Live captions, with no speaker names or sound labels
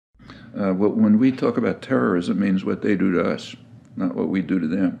When we talk about terrorism, it means what they do to us, not what we do to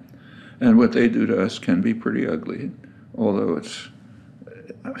them. And what they do to us can be pretty ugly, although it's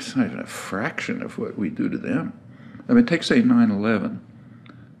not even a fraction of what we do to them. I mean, take, say, 9/11.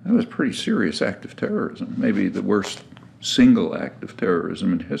 That was a pretty serious act of terrorism, maybe the worst single act of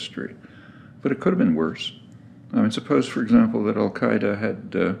terrorism in history. But it could have been worse. I mean, suppose, for example, that Al-Qaeda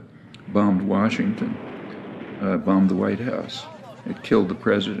had bombed Washington, bombed the White House. It killed the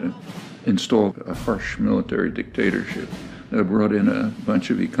president, installed a harsh military dictatorship, brought in a bunch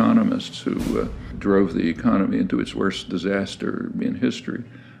of economists who drove the economy into its worst disaster in history.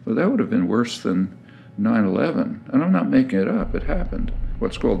 Well, that would have been worse than 9/11. And I'm not making it up. It happened.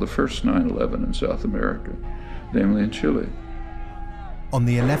 What's called the first 9/11 in South America, namely in Chile. On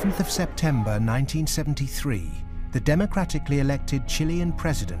the 11th of September 1973, the democratically elected Chilean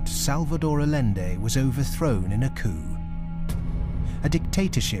president Salvador Allende was overthrown in a coup. A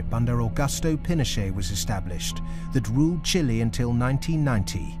dictatorship under Augusto Pinochet was established that ruled Chile until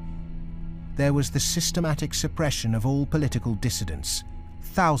 1990. There was the systematic suppression of all political dissidents.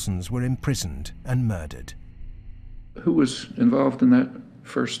 Thousands were imprisoned and murdered. Who was involved in that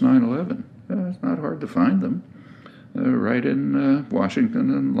first 9/11? It's not hard to find them. Right in Washington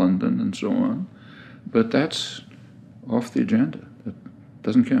and London and so on. But that's off the agenda. That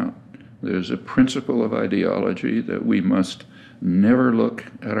doesn't count. There's a principle of ideology that we must never look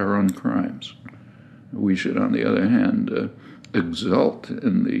at our own crimes. We should, on the other hand, exult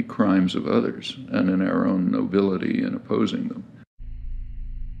in the crimes of others and in our own nobility in opposing them.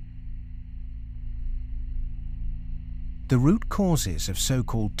 The root causes of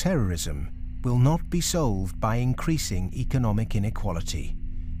so-called terrorism will not be solved by increasing economic inequality.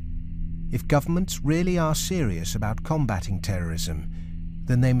 If governments really are serious about combating terrorism,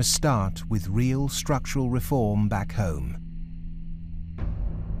 then they must start with real structural reform back home.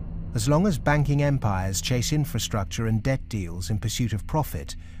 As long as banking empires chase infrastructure and debt deals in pursuit of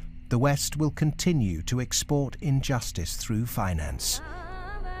profit, the West will continue to export injustice through finance.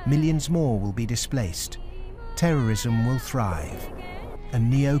 Millions more will be displaced, terrorism will thrive, and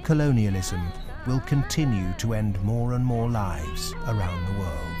neo-colonialism will continue to end more and more lives around the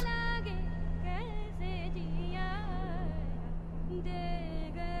world.